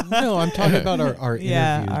 No, I'm talking about our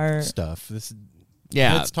interview stuff. This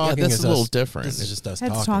Heads Talking this is a little us, different. This is just us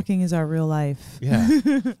Heads Talking is our real life. Yeah.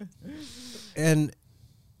 And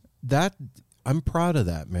that, I'm proud of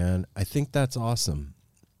that, man. I think that's awesome.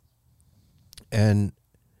 And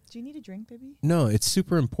do you need a drink, baby? No, it's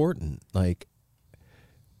super important. Like,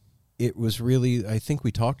 it was really, I think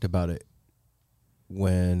we talked about it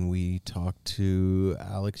when we talked to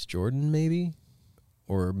Alex Jordan, maybe,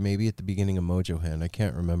 or maybe at the beginning of Mojo Hand. I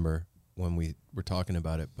can't remember when we were talking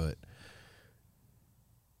about it, but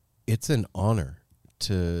it's an honor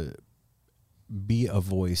to be a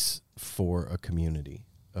voice for a community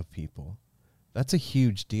of people. That's a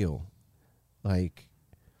huge deal. Like,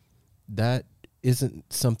 that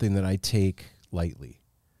isn't something that I take lightly.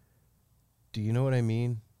 Do you know what I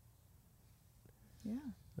mean? Yeah.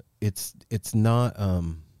 It's not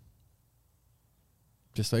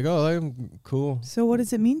just like, oh, I'm cool. So what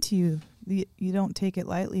does it mean to you? You don't take it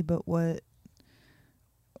lightly, but what,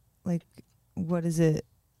 like, what is it?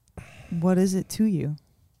 What is it to you?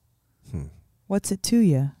 Hmm. What's it to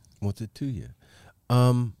you? What's it to you?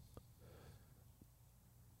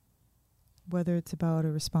 Whether it's about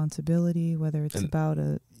a responsibility, whether it's about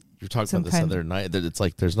a You're talking some about this kind other night that it's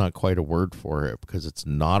like there's not quite a word for it because it's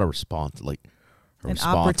not a response like a An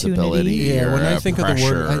responsibility. opportunity. Yeah, when or I a think of the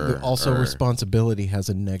word, pressure also or- responsibility has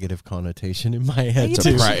a negative connotation in my head It's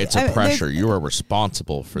too. it's I a mean, pressure. You are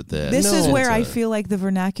responsible for this. This No, is where it's I a- feel like the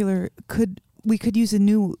vernacular we could use a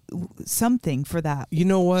new something for that. You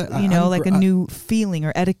know what? You know, like a new feeling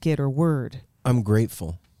or etiquette or word. I'm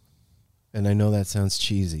grateful. And I know that sounds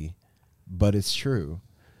cheesy, but it's true.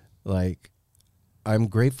 Like, I'm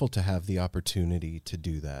grateful to have the opportunity to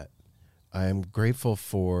do that. I'm grateful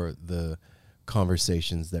for the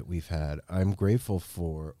conversations that we've had. I'm grateful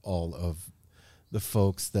for all of the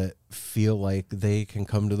folks that feel like they can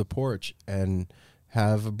come to the porch and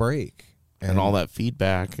have a break. and all that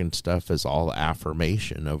feedback and stuff is all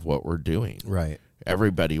affirmation of what we're doing. Right.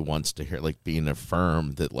 Everybody wants to hear, like, being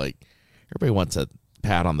affirmed that, like, everybody wants a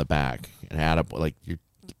pat on the back and add up, like,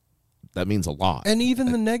 that means a lot. And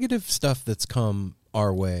even the negative stuff that's come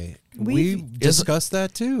our way, we We've- discussed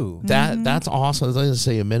that too. That's awesome. As I was going to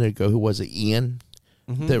say a minute ago, who was it? Ian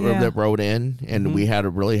that wrote in, and we had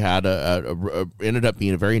ended up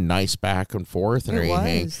being a very nice back and forth and It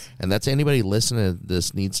everything. was. And that's anybody listening to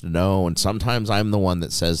this needs to know. And sometimes I'm the one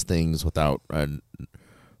that says things without a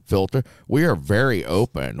filter. We are very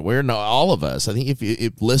open. We're not all of us. I think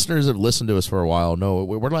if listeners have listened to us for a while, know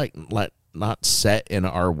we're like not set in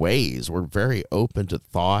our ways. We're very open to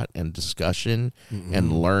thought and discussion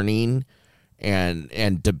and learning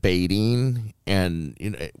and debating, and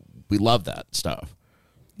we love that stuff.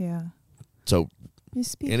 Yeah. So You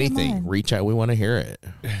speak your anything, mind. reach out. We want to hear it.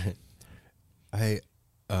 I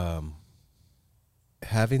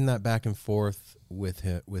having that back and forth with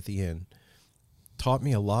Ian taught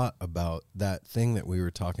me a lot about that thing that we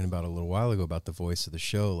were talking about a little while ago about the voice of the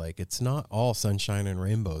show. Like, it's not all sunshine and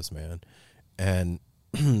rainbows, man. And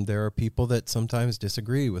there are people that sometimes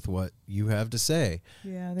disagree with what you have to say,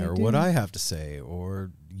 Yeah, they or do. what I have to say,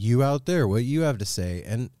 or you out there, what you have to say.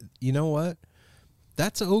 And you know what?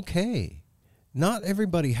 That's okay. Not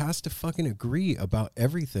everybody has to fucking agree about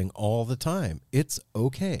everything all the time. It's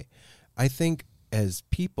okay. I think as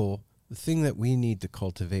people, the thing that we need to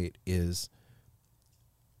cultivate is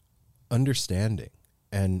understanding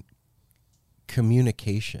and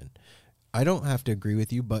communication. I don't have to agree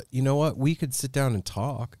with you, but you know what? We could sit down and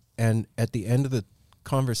talk, and at the end of the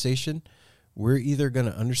conversation, we're either going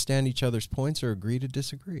to understand each other's points or agree to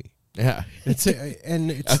disagree. Yeah. I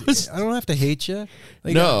don't have to hate you.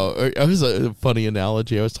 Like, No, it was a funny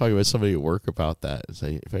analogy. I was talking with somebody at work about that.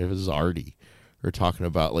 Say, if it was Artie, we were talking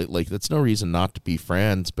about like that's no reason not to be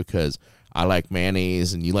friends because I like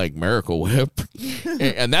mayonnaise and you like Miracle Whip,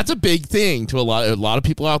 and that's a big thing to a lot of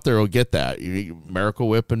people out there will get that. Miracle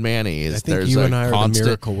Whip and mayonnaise. I think you and I are the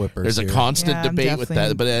Miracle Whippers There's a here. constant Yeah, I'm debate with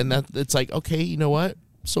that, definitely- but it's like, okay, you know what?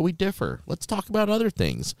 So we differ. Let's talk about other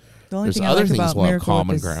things. The only There's thing I other like things about we'll have Miracle common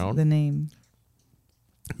Whip is ground. the name.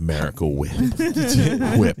 Miracle Whip,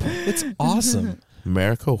 whip, It's awesome.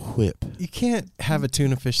 Miracle Whip. You can't have a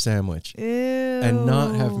tuna fish sandwich Ew. and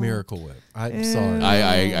not have Miracle Whip. I'm sorry.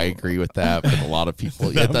 I agree with that, but a lot of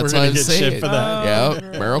people, yeah, We're that's gonna what I'm get shit saying. for that.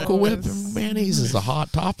 Yeah, Miracle Whip and mayonnaise is a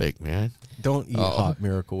hot topic, man. Don't eat hot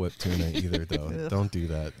Miracle Whip tuna either, though. Don't do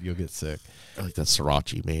that. You'll get sick. I like that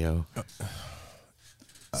sriracha mayo.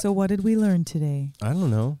 So what did we learn today? I don't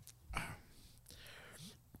know.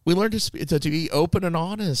 We learned to be open and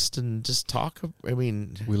honest and just talk. I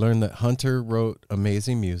mean, We learned that Hunter wrote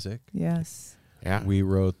amazing music. Yes. yeah, We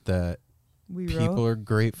wrote that We people wrote. are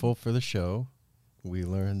grateful for the show. We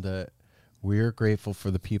learned that we're grateful for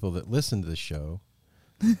the people that listen to the show.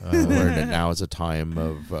 we learned that now is a time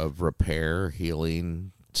of repair,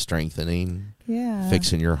 healing, strengthening, Yeah.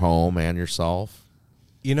 fixing your home and yourself.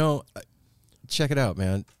 You know, check it out,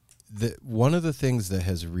 man. One of the things that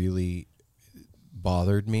has really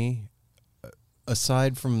bothered me,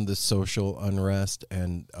 aside from the social unrest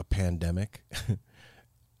and a pandemic,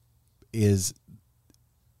 is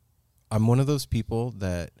I'm one of those people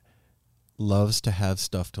that loves to have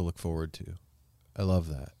stuff to look forward to. I love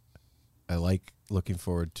that. I like looking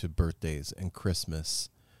forward to birthdays and Christmas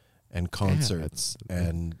and concerts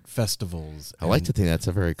and festivals. I like to think that's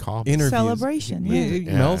a very common. interviews. Celebration,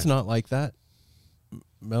 yeah. Mel's not like that.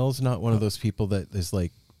 Mel's not one of those people that is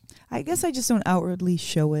like, I guess I just don't outwardly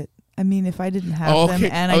show it. I mean, if I didn't have Oh, them okay.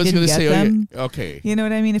 and I I, was didn't gonna get say, them, okay. you know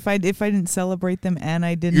what I mean? If I didn't celebrate them and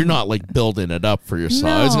I didn't, You're not like building it up for yourself.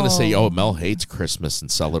 I was going to say, No. oh, Mel hates Christmas and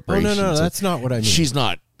oh, celebrations. no, that's not what I mean. She's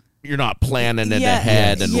not you're not planning it Yeah,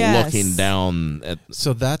 ahead and yes. looking down at.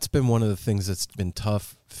 So that's been one of the things that's been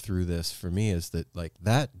tough through this for me is that like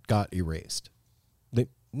that got erased.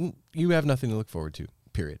 You have nothing to look forward to,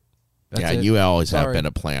 period. That's Yeah, it. you always have Sorry. been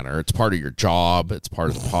a planner. It's part of your job. It's part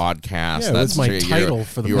of the podcast. Yeah, that's my true. title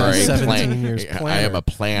for the you are past a 17 years, I am planner. a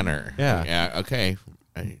planner. Yeah. Yeah. Okay.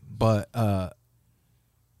 But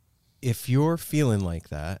if you're feeling like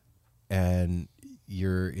that and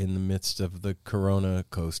you're in the midst of the Corona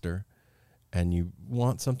coaster and you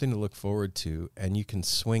want something to look forward to and you can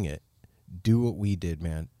swing it, do what we did,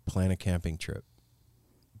 man. Plan a camping trip.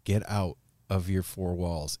 Get out of your four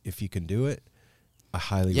walls. If you can do it, I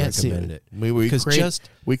highly recommend it.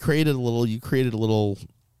 We created a little. You created a little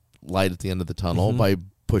light at the end of the tunnel by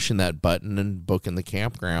pushing that button and booking the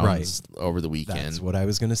campgrounds over the weekend. That's what I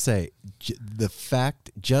was going to say. The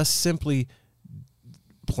fact, just simply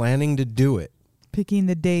planning to do it, Picking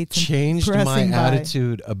the dates and changed my pressing by.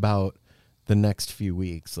 attitude about the next few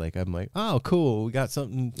weeks. Like I'm like, oh, cool, we got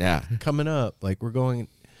something coming up. Like we're going.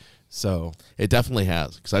 So it definitely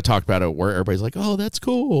has, because I talked about it where everybody's like, "Oh, that's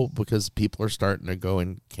cool," because people are starting to go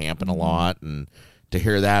and camping a lot, and to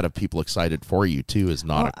hear that of people excited for you too is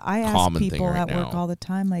not I a ask common thing people right at now. work all the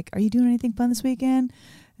time, like, "Are you doing anything fun this weekend?"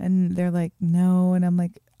 And they're like, "No," and I'm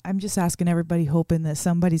like, I'm just asking everybody, hoping that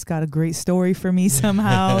somebody's got a great story for me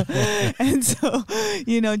somehow. And so,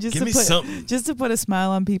 just to put a smile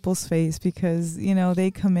on people's face, because, they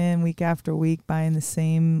come in week after week buying the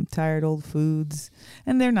same tired old foods,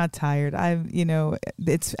 and they're not tired.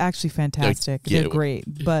 It's actually fantastic. They're great,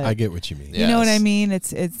 but I get what you mean. You know what I mean? It's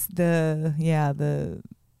the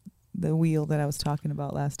wheel that I was talking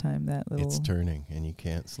about last time. That little, it's turning and you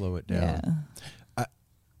can't slow it down. Yeah.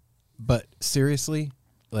 But seriously,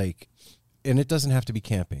 like, and it doesn't have to be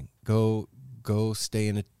camping. Go stay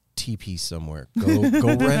in a teepee somewhere. Go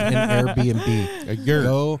rent an Airbnb.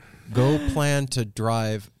 Go plan to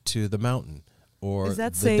drive to the mountain or Is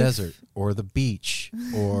that the safe? desert or the beach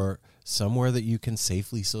or somewhere that you can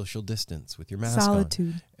safely social distance with your mask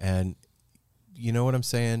Solitude. on. And you know what I'm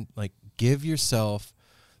saying? Like, give yourself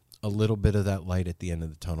a little bit of that light at the end of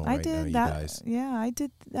the tunnel I right did now, you that. guys. Yeah, I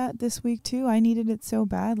did that this week too. I needed it so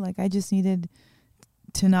bad. Like, I just needed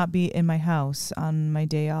to not be in my house on my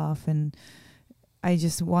day off, and I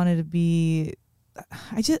just wanted to be.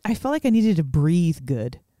 I felt like I needed to breathe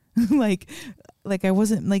good, like I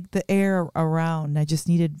wasn't like the air around. I just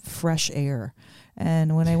needed fresh air,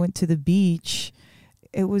 and when I went to the beach,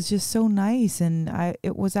 it was just so nice, and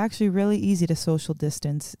it was actually really easy to social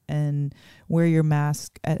distance and wear your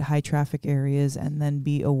mask at high traffic areas, and then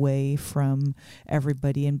be away from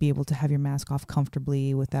everybody and be able to have your mask off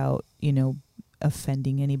comfortably without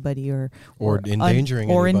offending anybody or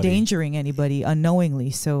endangering anybody unknowingly.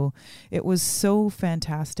 So it was so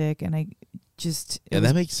fantastic, and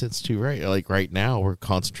that makes sense too, right? Like right now we're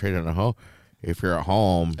concentrating on home. If you're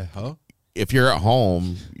at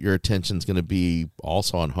home, your attention's going to be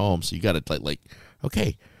also on home. So you got to like,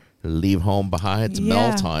 okay, leave home behind. It's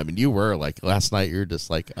mail time. And you were like, last night you're just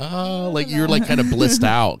like, oh, like you're like kind of blissed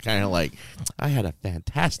out, kind of like, I had a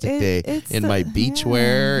fantastic day in my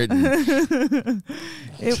beachwear. And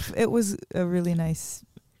it was a really nice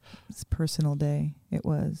personal day. It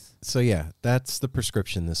was. So yeah, that's the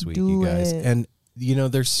prescription this week, Do you guys. it. And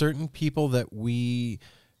there's certain people that we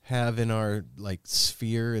have in our like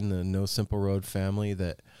sphere in the No Simple Road family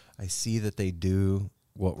that I see that they do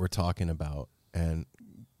what we're talking about, and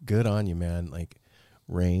good on you, man. Like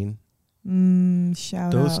Rain,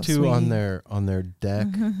 shout those out, two sweetie. on their deck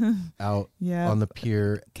out on the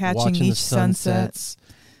pier, catching watching each the sunsets.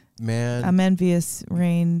 Man, I'm envious,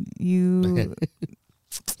 Rain. You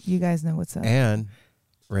guys know what's up. and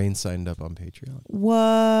Rain signed up on Patreon. What?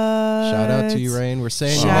 Shout out to you, Rain. We're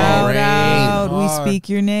saying Shout your name. out. We Hard. speak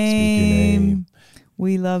your name. Speak your name.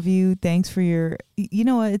 We love you. Thanks for your.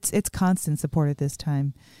 It's constant support at this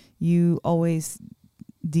time. You always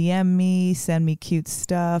DM me, send me cute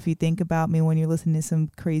stuff. You think about me when you're listening to some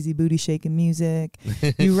crazy booty shaking music.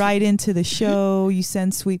 You write into the show. You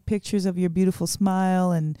send sweet pictures of your beautiful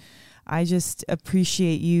smile, and I just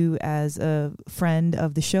appreciate you as a friend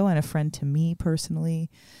of the show and a friend to me personally.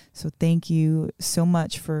 So thank you so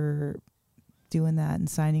much for doing that and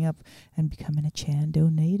signing up and becoming a Chan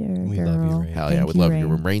donator. We girl. love you, Rain. hell yeah, Thank we you, love Rain.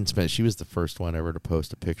 you. Rain Smith, she was the first one ever to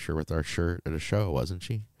post a picture with our shirt at a show, wasn't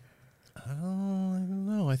she? I don't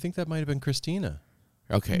know. I think that might have been Christina.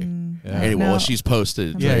 Okay. Yeah. Anyway, No. well, she's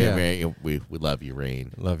posted. Yeah. We love you,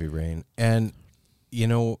 Rain. Love you, Rain. And,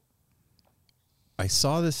 I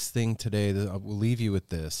saw this thing today. That I will leave you with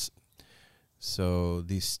this. So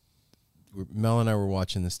Mel and I were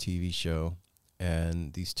watching this TV show,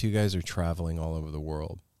 and these two guys are traveling all over the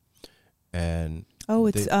world. and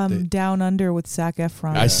it's they- Down Under with Zac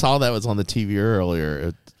Efron. I saw that was on the TV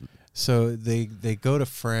earlier. So they go to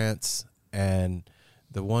France, and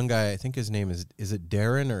the one guy, I think his name is it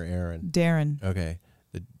Darren or Aaron? Darren. Okay.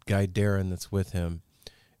 The guy Darren that's with him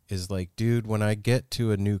is like, dude, when I get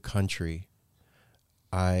to a new country,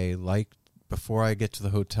 before I get to the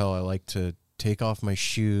hotel, I like to take off my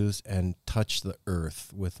shoes and touch the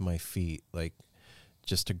earth with my feet, like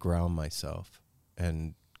just to ground myself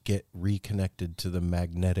and get reconnected to the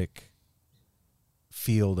magnetic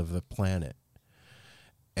field of the planet.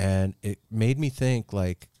 And it made me think,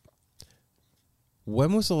 like,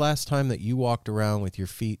 when was the last time that you walked around with your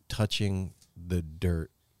feet touching the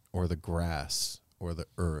dirt or the grass or the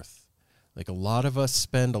earth? Like, a lot of us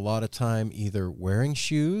spend a lot of time either wearing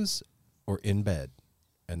shoes or in bed,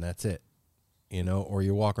 and that's it, or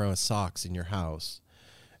you walk around with socks in your house.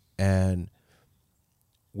 And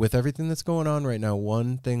with everything that's going on right now,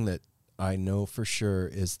 one thing that I know for sure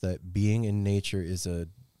is that being in nature is a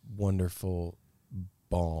wonderful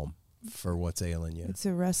balm for what's ailing you. It's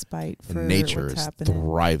a respite for Nature what's is happening.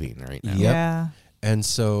 thriving right now. Yep. Yeah. And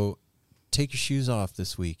so take your shoes off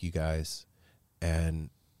this week, you guys, and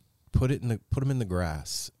put them in the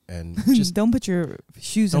grass, and just Don't put your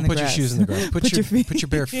shoes in the don't put grass. your shoes in the grass. Put your feet. put your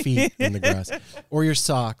bare feet in the grass, or your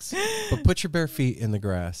socks, but put your bare feet in the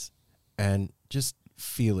grass and just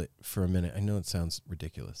feel it for a minute. I know it sounds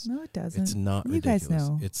ridiculous. No, it doesn't. It's not You ridiculous. guys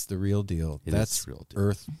know. It's the real deal. It That's is the real deal.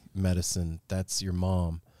 earth medicine. That's your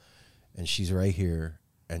mom, and she's right here,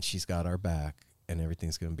 and she's got our back, and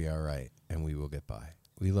everything's going to be all right, and we will get by.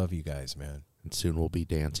 We love you guys, man. And soon we'll be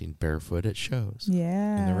dancing barefoot at shows.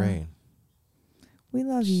 Yeah. In the rain. We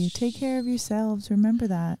love you. Take care of yourselves. Remember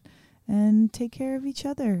that. And take care of each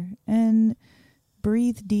other. And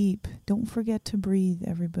breathe deep. Don't forget to breathe,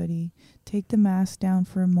 everybody. Take the mask down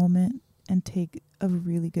for a moment and take a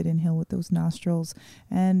really good inhale with those nostrils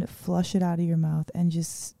and flush it out of your mouth and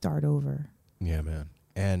just start over. Yeah, man.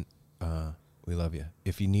 And we love you.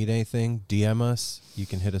 If you need anything, DM us. You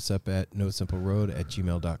can hit us up at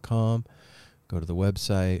nosimpleroad@gmail.com. Go to the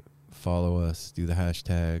website, follow us, do the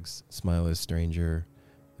hashtags, smile as stranger.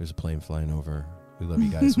 There's a plane flying over. We love you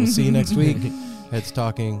guys. We'll see you next week. Heads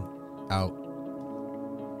Talking, out.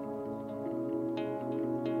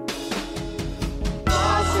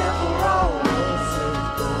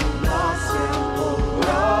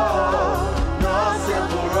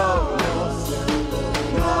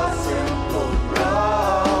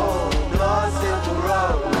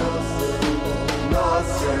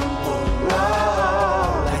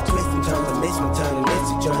 Like twisting, turns and makes me turn and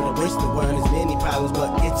it's a journey. Wish the word is many problems,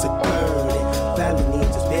 but it's a burden. Family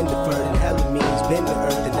needs has been deferred, and hell of me has been the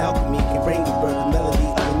earth. And alchemy can bring the birth, the melody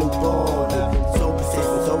of a newborn. So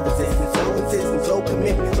persistent, so resistant, so insistent, so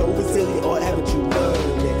commitment, so resilient. Or haven't you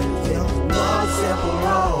learned it? No simple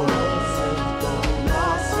road. No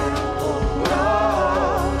simple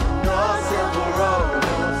road. No simple road.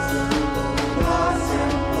 No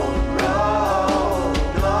simple road.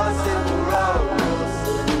 No simple road.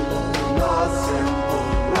 No simple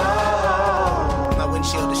road. My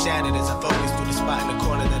windshield is shattered as I focus through the spot in the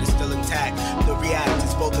corner that is still intact. The react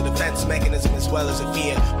is both a defense mechanism as well as a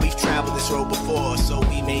fear. We've traveled this road before, so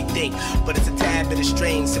we may think, but it's a tad bit of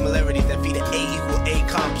strange similarities that feed an A equal A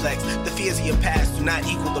complex. The fears of your past do not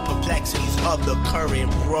equal the perplexities of the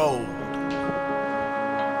current road.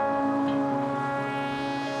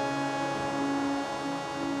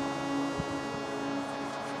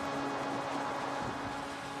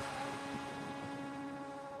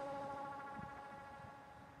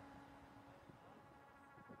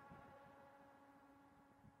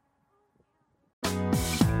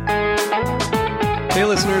 Hey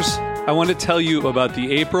listeners, I want to tell you about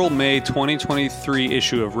the April-May 2023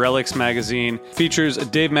 issue of Relics magazine. Features a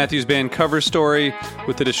Dave Matthews Band cover story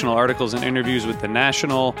with additional articles and interviews with The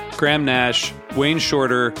National, Graham Nash, Wayne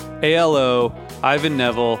Shorter, ALO, Ivan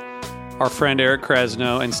Neville, our friend Eric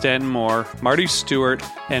Krasno and Stanton Moore, Marty Stewart,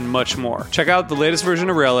 and much more. Check out the latest version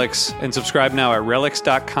of Relics and subscribe now at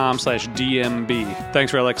relics.com/DMB.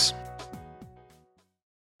 Thanks, Relics.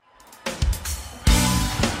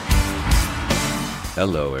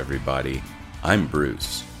 Hello, everybody. I'm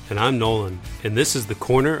Bruce. And I'm Nolan, and this is the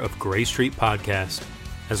Corner of Gray Street podcast.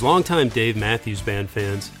 As longtime Dave Matthews Band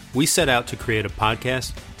fans, we set out to create a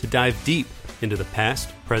podcast to dive deep into the past,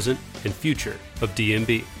 present, and future of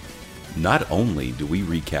DMB. Not only do we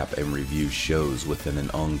recap and review shows within an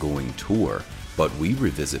ongoing tour, but we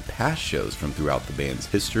revisit past shows from throughout the band's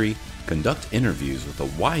history, conduct interviews with a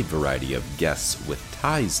wide variety of guests with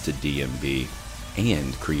ties to DMB,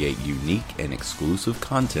 and create unique and exclusive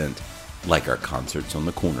content like our Concerts on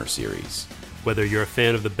the Corner series. Whether you're a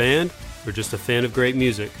fan of the band or just a fan of great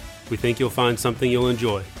music, we think you'll find something you'll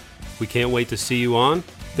enjoy. We can't wait to see you on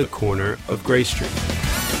The Corner of Gray Street.